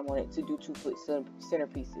centerpieces. I wanted to do 2-foot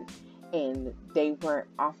centerpieces, and they weren't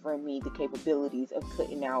offering me the capabilities of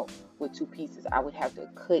cutting out with 2 pieces. I would have to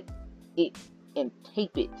cut it and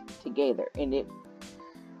tape it together. And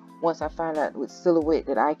once I found out with Silhouette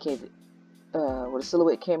that I could, with a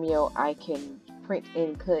Silhouette Cameo, I can print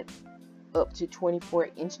and cut up to 24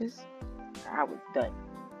 inches, I was done.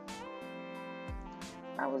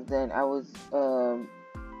 I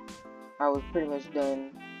was pretty much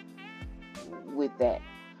done with that.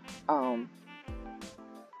 I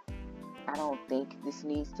don't think this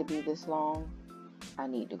needs to be this long. I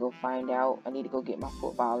need to go find out. I need to go get my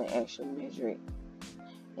football and actually measure it.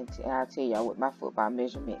 And I'll tell y'all what my football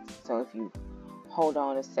measurements. So if you hold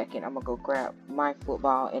on a second, I'm going to go grab my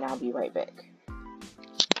football and I'll be right back.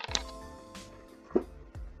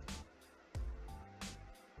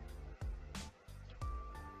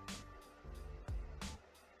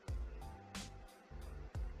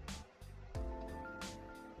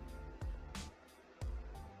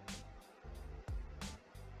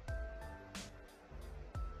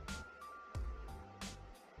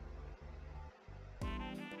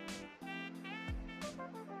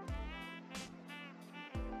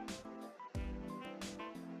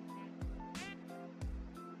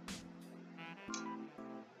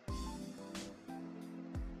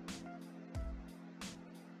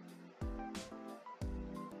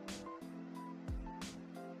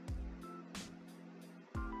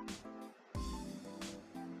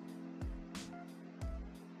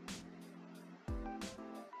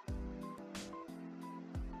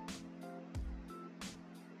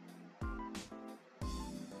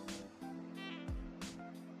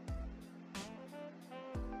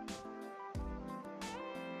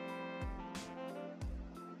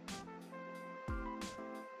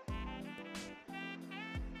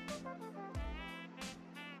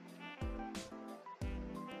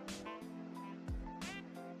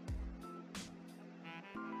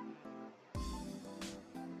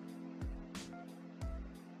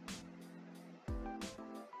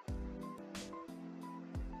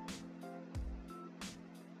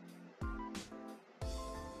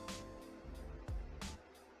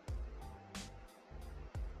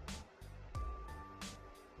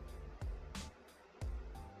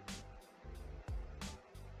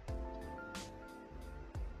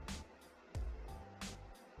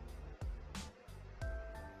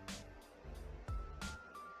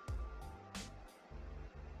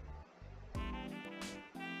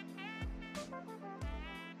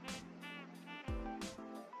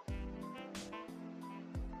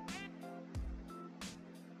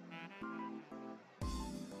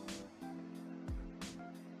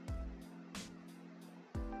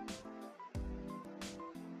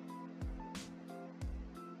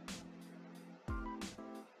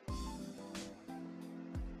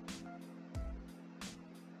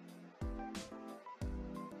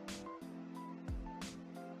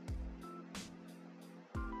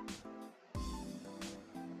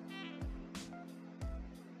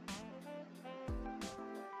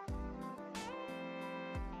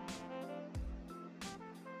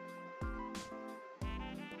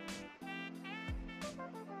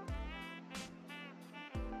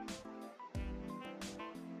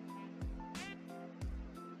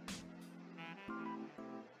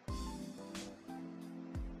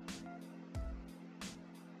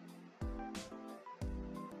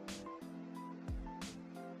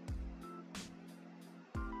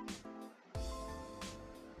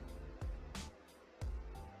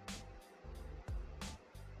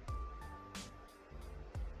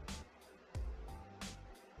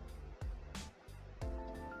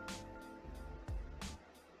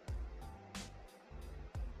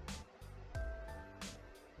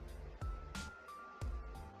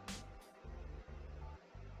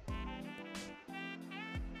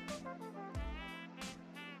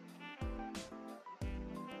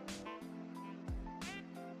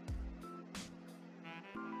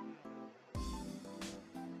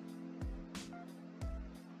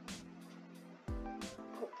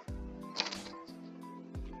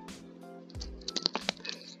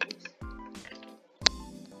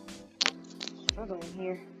 struggling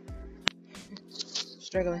here.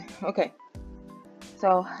 Struggling. Okay.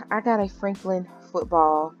 So I got a Franklin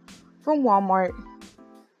football from Walmart.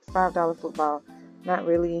 $5 football. Not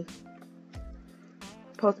really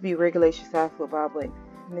supposed to be regulation size football, but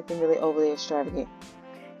nothing really overly extravagant.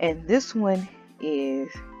 And this one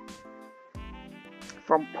is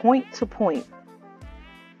from point to point,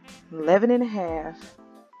 11 and a half.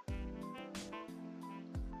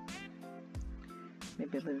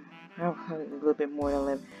 Maybe a little bit more than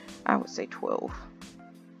 11. I would say 12.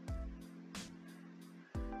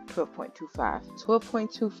 12.25.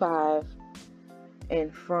 12.25.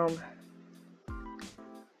 And from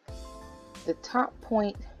the top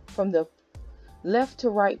point, from the left to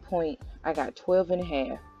right point, I got 12 and a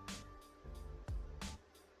half.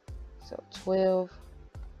 So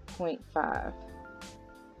 12.5.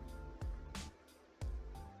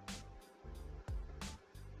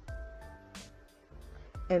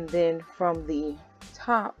 And then from the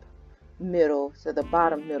top middle to the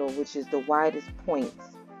bottom middle, which is the widest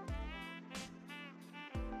points,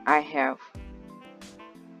 I have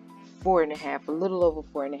 4.5, a little over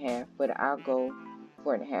 4.5, but I'll go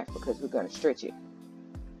 4.5 because we're going to stretch it.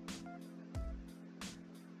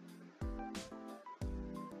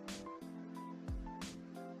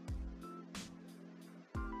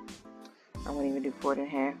 I won't even do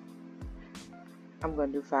 4.5. I'm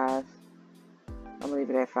going to do 5. I'm going to leave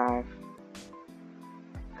it at 5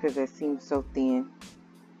 because that seems so thin.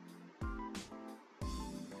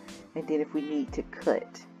 And then if we need to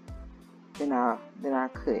cut, then I'll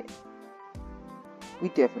cut. We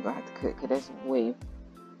definitely gonna have to cut because that's way,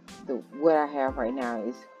 what I have right now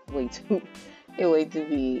is way too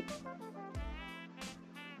big.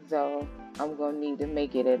 So I'm gonna need to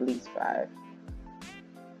make it at least 5.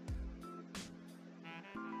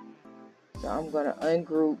 So I'm gonna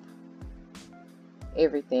ungroup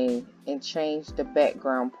everything and change the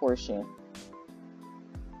background portion.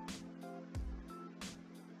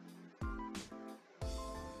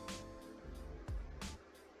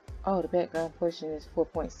 Oh, the background portion is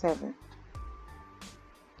 4.7.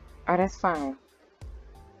 Oh, that's fine.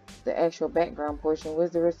 The actual background portion,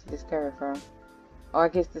 where's the rest of this coming from? Oh, I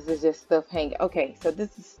guess this is just stuff hanging. Okay, so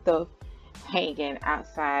this is stuff hanging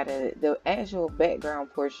outside of it. The actual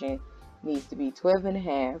background portion needs to be 12 and a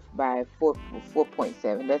half by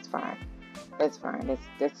 4.7. That's fine. That's fine.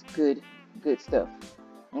 That's good stuff.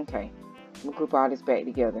 Okay, we'll group all this back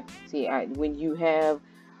together. See, when you have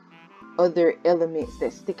other elements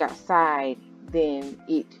that stick outside, then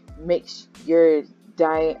it makes your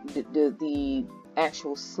the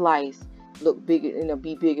actual slice look bigger,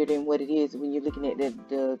 be bigger than what it is when you're looking at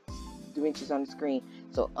the dimensions on the screen.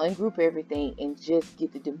 So ungroup everything and just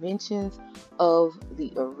get the dimensions of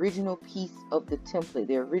the original piece of the template,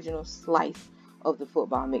 the original slice of the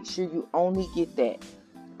football. Make sure you only get that.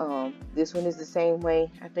 This one is the same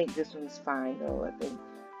way. I think this one's fine though. I think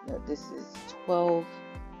this is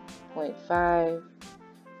 12.5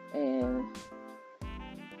 and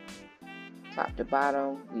top to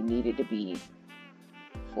bottom we need it to be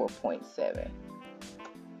 4.7.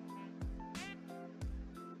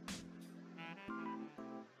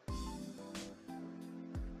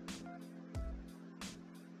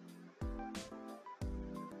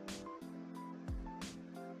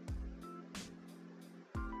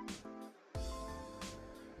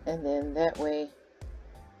 And then that way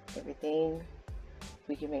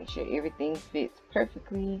we can make sure everything fits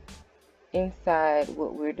perfectly inside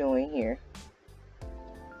what we're doing here.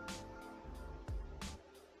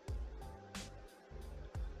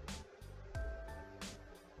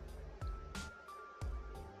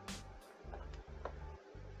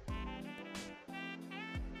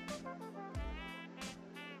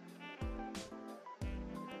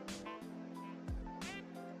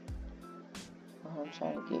 I'm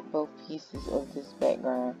trying to get both pieces of this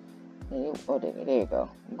background. Oh, there you go.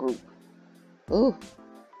 Group. Ooh.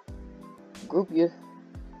 Group your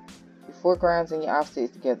foregrounds and your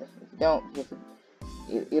offsets together. If you don't,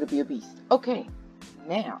 it'll be a beast. Okay.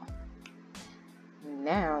 Now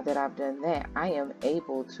that I've done that, I am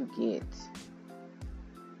able to get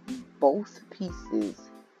both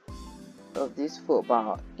pieces of this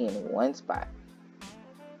football in one spot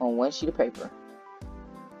on one sheet of paper.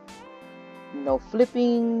 No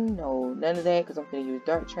flipping, none of that, because I'm going to use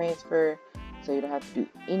dark transfer, so you don't have to do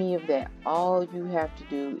any of that. All you have to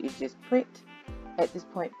do is just print. At this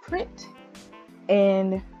point, print,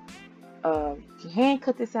 and you can hand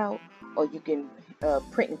cut this out, or you can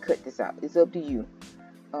print and cut this out. It's up to you.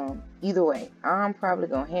 Either way, I'm probably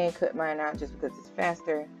gonna hand cut mine out just because it's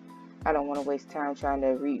faster. I don't want to waste time trying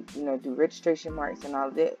to do registration marks and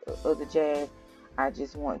all that other jazz. I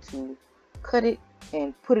just want to cut it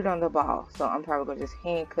and put it on the ball. So I'm probably gonna just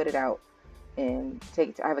hand cut it out and take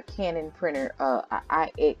it to, I have a Canon printer,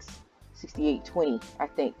 IX 6820. I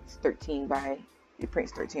think it's 13 by, it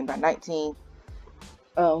prints 13 by 19.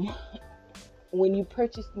 When you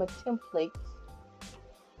purchase my templates,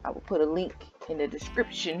 I will put a link in the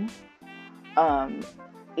description.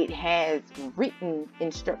 It has written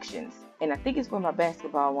instructions, and I think it's for my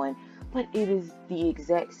basketball one, but it is the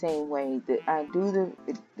exact same way that I do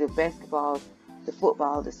the basketball, the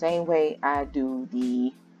football, the same way I do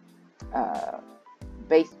the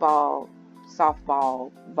baseball,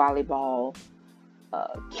 softball, volleyball,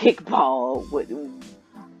 kickball,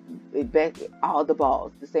 all the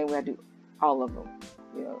balls, the same way I do all of them.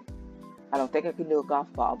 You know, I don't think I can do a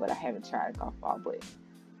golf ball, but I haven't tried a golf ball. But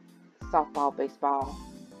softball, baseball,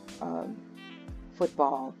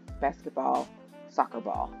 football, basketball, soccer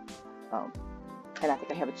ball, and I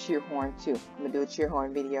think I have a cheer horn too. I'm gonna do a cheer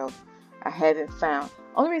horn video. I haven't found.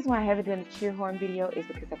 Only reason why I haven't done a cheer horn video is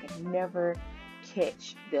because I can never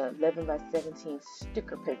catch the 11 by 17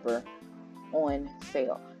 sticker paper on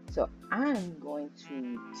sale. So I'm going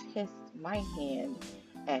to test my hand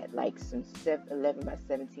at like some 11 by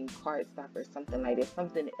 17 cardstock or something like that,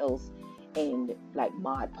 something else, and like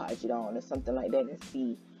Mod Podge it on or something like that and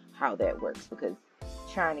see how that works, because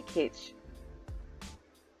trying to catch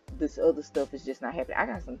this other stuff is just not happening. I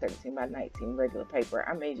got some 13 by 19 regular paper.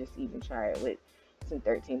 I may just even try it with some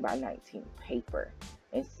 13 by 19 paper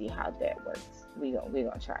and see how that works. We're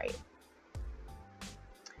gonna try it.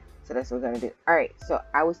 So that's what we're gonna do. Alright, so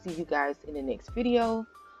I will see you guys in the next video,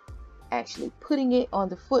 actually putting it on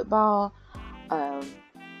the football. I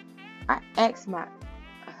asked my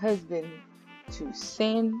husband to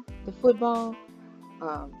sand the football.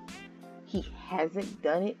 He hasn't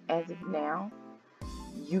done it as of now.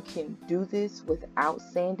 You can do this without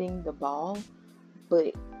sanding the ball,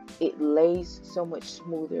 but it lays so much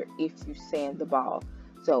smoother if you sand the ball.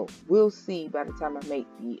 So we'll see by the time I make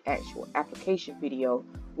the actual application video,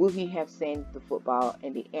 will he have sanded the football?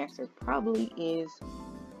 And the answer probably is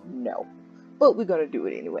no. But we're going to do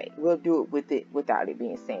it anyway. We'll do it without it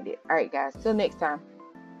being sanded. Alright guys, till next time.